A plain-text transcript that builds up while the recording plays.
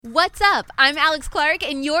What's up? I'm Alex Clark,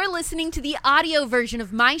 and you're listening to the audio version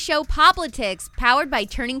of my show, Poplitics, powered by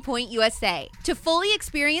Turning Point USA. To fully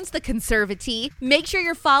experience the conservative, make sure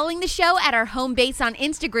you're following the show at our home base on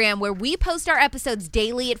Instagram, where we post our episodes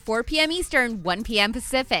daily at 4 p.m. Eastern, 1 p.m.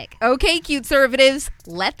 Pacific. Okay, cute conservatives,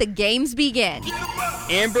 let the games begin.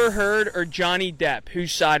 Amber Heard or Johnny Depp?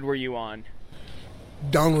 Whose side were you on?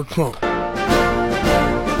 Donald Trump.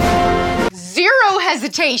 Zero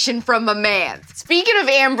hesitation from a man. Speaking of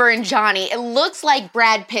Amber and Johnny, it looks like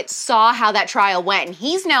Brad Pitt saw how that trial went, and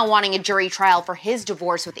he's now wanting a jury trial for his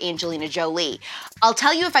divorce with Angelina Jolie. I'll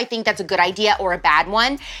tell you if I think that's a good idea or a bad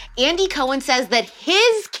one. Andy Cohen says that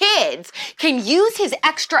his kids can use his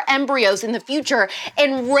extra embryos in the future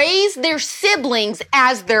and raise their siblings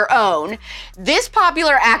as their own. This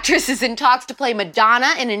popular actress is in talks to play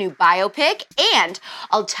Madonna in a new biopic, and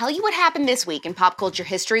I'll tell you what happened this week in pop culture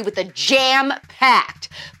history with a jam-packed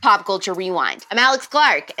Pop Culture Rewind. I'm Alex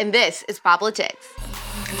Clark, and this is Poplitics.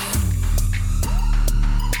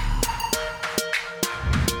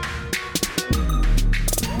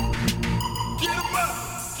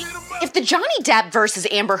 If the Johnny Depp versus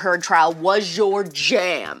Amber Heard trial was your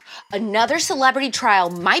jam, another celebrity trial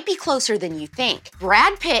might be closer than you think.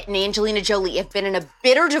 Brad Pitt and Angelina Jolie have been in a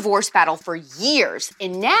bitter divorce battle for years,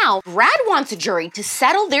 and now Brad wants a jury to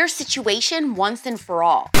settle their situation once and for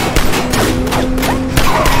all.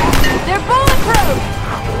 They're bulletproof!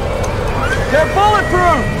 They're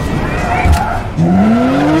bulletproof!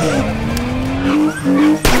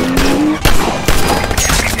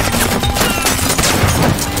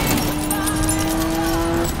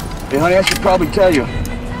 Hey, honey, I should probably tell you.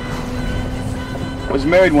 I was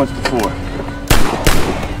married once before.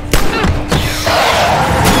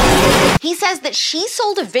 He says that she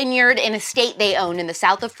sold a vineyard and estate they own in the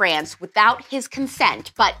south of France without his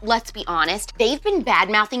consent, but let's be honest, they've been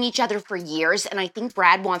bad-mouthing each other for years, and I think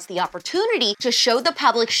Brad wants the opportunity to show the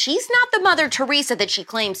public she's not the Mother Teresa that she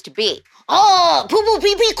claims to be. Oh, poo-poo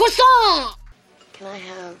pee-pee croissant! Can I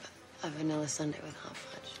have a vanilla sundae with hot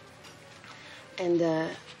fudge? And,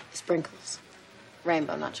 sprinkles.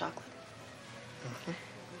 Rainbow, not chocolate. Mm-hmm.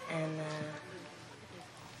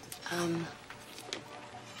 And,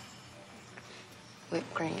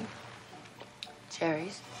 whipped cream,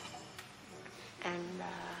 cherries, and,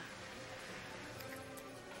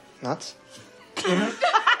 Nuts?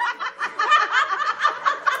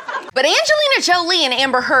 But Angelina Jolie and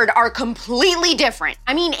Amber Heard are completely different.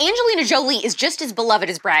 I mean, Angelina Jolie is just as beloved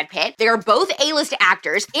as Brad Pitt. They are both A-list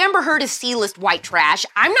actors. Amber Heard is C-list white trash.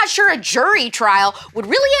 I'm not sure a jury trial would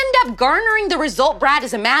really end up garnering the result Brad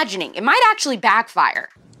is imagining. It might actually backfire.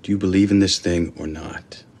 Do you believe in this thing or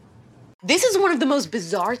not? This is one of the most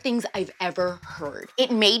bizarre things I've ever heard.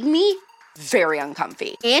 It made me very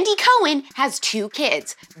uncomfy. Andy Cohen has 2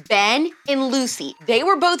 kids, Ben and Lucy. They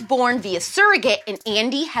were both born via surrogate, and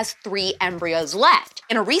Andy has 3 embryos left.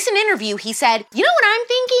 In a recent interview, he said, "You know what I'm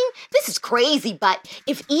thinking? This is crazy, but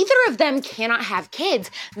if either of them cannot have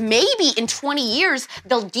kids, maybe in 20 years,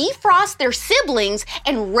 they'll defrost their siblings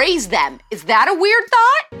and raise them. Is that a weird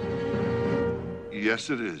thought?" Yes,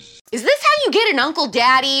 it is. Is this how you get an uncle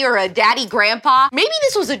daddy or a daddy grandpa? Maybe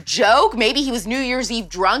this was a joke, maybe he was New Year's Eve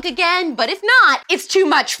drunk again, but if not, it's too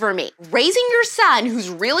much for me. Raising your son, who's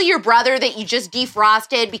really your brother that you just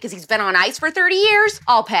defrosted because he's been on ice for 30 years,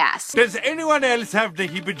 I'll pass. Does anyone else have the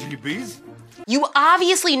heebie-jeebies? You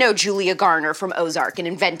obviously know Julia Garner from Ozark and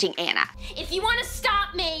Inventing Anna. If you want to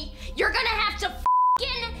stop me, you're gonna have to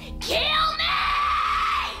f***ing kill me!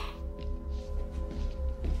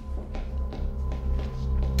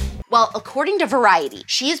 Well, according to Variety,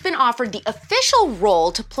 she has been offered the official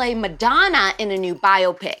role to play Madonna in a new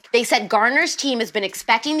biopic. They said Garner's team has been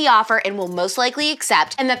expecting the offer and will most likely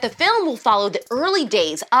accept, and that the film will follow the early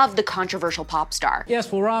days of the controversial pop star.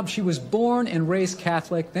 Yes, well, Rob, she was born and raised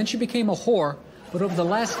Catholic, then she became a whore, but over the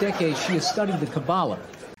last decade, she has studied the Kabbalah.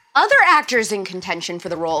 Other actors in contention for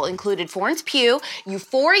the role included Florence Pugh,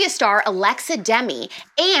 Euphoria star Alexa Demi,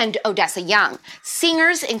 and Odessa Young.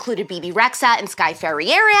 Singers included Bebe Rexha and Sky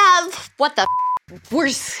Ferreira. What the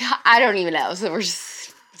I don't even know, so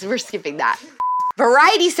we're skipping that.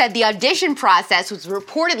 Variety said the audition process was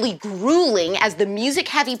reportedly grueling as the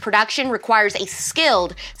music-heavy production requires a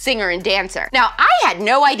skilled singer and dancer. Now, I had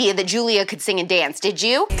no idea that Julia could sing and dance, did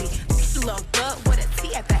you?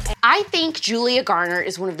 I think Julia Garner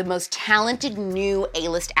is one of the most talented new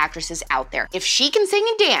A-list actresses out there. If she can sing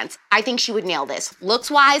and dance, I think she would nail this.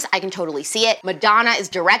 Looks-wise, I can totally see it. Madonna is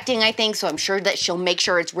directing, I think, so I'm sure that she'll make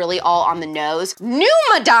sure it's really all on the nose. New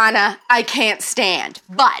Madonna, I can't stand.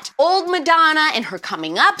 But old Madonna and her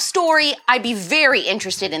coming up story, I'd be very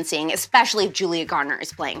interested in seeing, especially if Julia Garner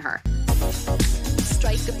is playing her.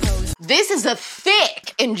 strike a pose. This is a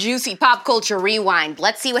thick and juicy pop culture rewind.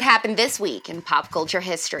 Let's see what happened this week in pop culture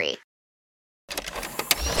history.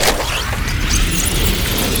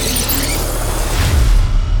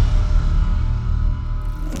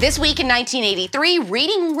 This week in 1983,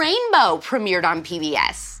 Reading Rainbow premiered on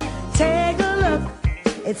PBS. Take a look,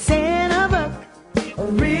 it's in a book, a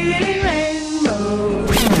Reading Rainbow.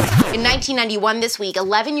 In 1991 this week,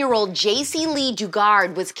 11-year-old J.C. Lee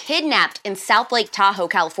Dugard was kidnapped in South Lake Tahoe,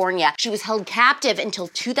 California. She was held captive until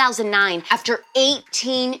 2009 after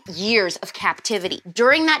 18 years of captivity.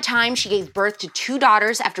 During that time, she gave birth to 2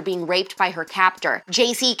 daughters after being raped by her captor.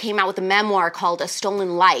 J.C. came out with a memoir called A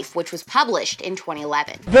Stolen Life, which was published in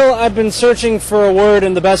 2011. Bill, I've been searching for a word,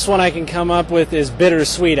 and the best one I can come up with is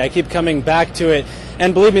bittersweet. I keep coming back to it.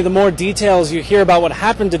 And believe me, the more details you hear about what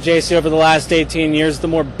happened to JC over the last 18 years, the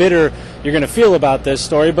more bitter you're going to feel about this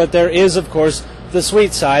story. But there is, of course, the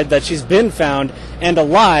sweet side that she's been found and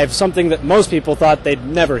alive, something that most people thought they'd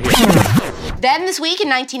never hear. Then this week in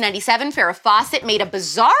 1997, Farrah Fawcett made a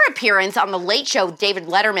bizarre appearance on The Late Show with David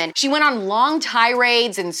Letterman. She went on long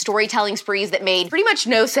tirades and storytelling sprees that made pretty much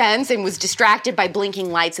no sense and was distracted by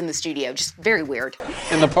blinking lights in the studio. Just very weird.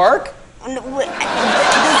 In the park?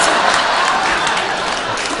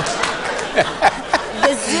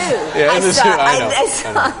 The zoo. Yeah, in the zoo. I know. I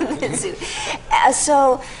saw the zoo.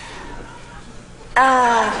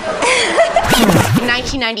 In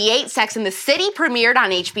 1998, Sex and the City premiered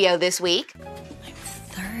on HBO this week. I'm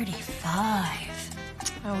 35.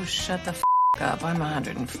 Oh, shut the up. I'm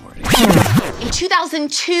 140. In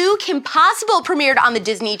 2002, Kim Possible premiered on the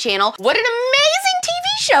Disney Channel. What an amazing TV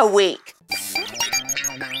show week!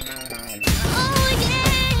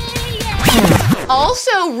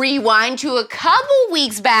 Also rewind to a couple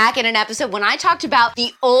weeks back in an episode when I talked about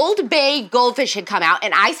the Old Bay goldfish had come out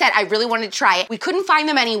and I said I really wanted to try it. We couldn't find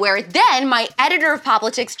them anywhere. Then my editor of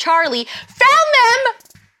Politics, Charlie, found them!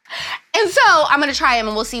 And so I'm gonna try them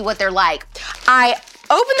and we'll see what they're like. I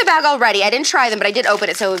opened the bag already. I didn't try them, but I did open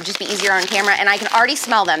it so it would just be easier on camera and I can already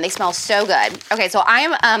smell them. They smell so good. Okay, so I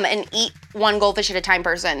am an eat one goldfish at a time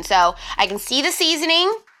person. So I can see the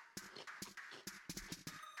seasoning.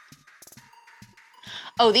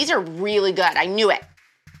 Oh, these are really good. I knew it.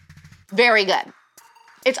 Very good.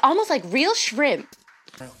 It's almost like real shrimp.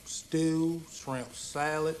 Shrimp stew, shrimp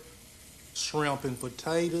salad, shrimp and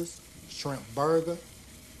potatoes, shrimp burger,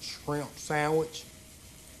 shrimp sandwich.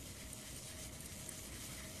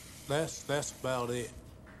 That's about it.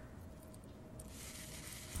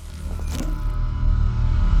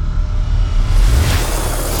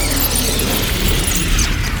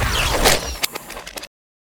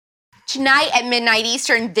 Tonight at midnight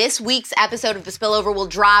Eastern, this week's episode of The Spillover will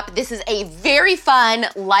drop. This is a very fun,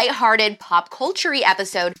 lighthearted, pop culture-y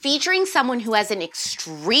episode featuring someone who has an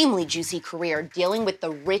extremely juicy career dealing with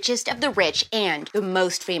the richest of the rich and the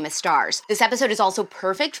most famous stars. This episode is also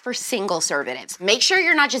perfect for single-servatives. Make sure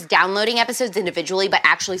you're not just downloading episodes individually, but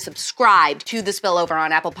actually subscribe to The Spillover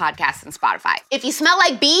on Apple Podcasts and Spotify. If you smell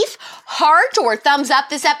like beef, heart or thumbs up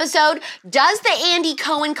this episode. Does the Andy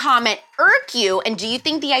Cohen comment irk you? And do you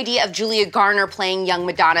think the idea of Julia Garner playing young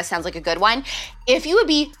Madonna sounds like a good one? If you would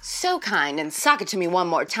be so kind and sock it to me one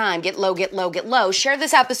more time, get low, get low, get low, share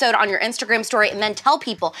this episode on your Instagram story and then tell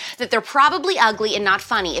people that they're probably ugly and not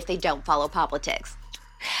funny if they don't follow Politics.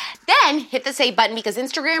 Then hit the save button because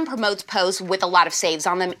Instagram promotes posts with a lot of saves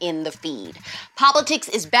on them in the feed. Politics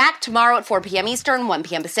is back tomorrow at 4 p.m. Eastern, 1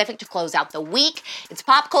 p.m. Pacific to close out the week. It's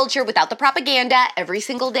pop culture without the propaganda every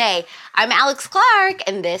single day. I'm Alex Clark,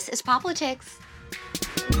 and this is Politics.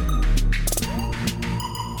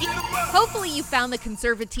 Hopefully you found the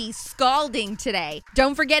Conservatee scalding today.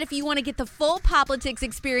 Don't forget, if you want to get the full Politics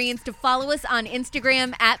experience, to follow us on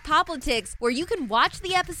Instagram at Politics, where you can watch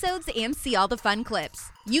the episodes and see all the fun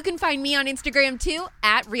clips. You can find me on Instagram too,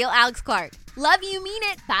 at Real Alex Clark. Love you, mean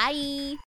it. Bye.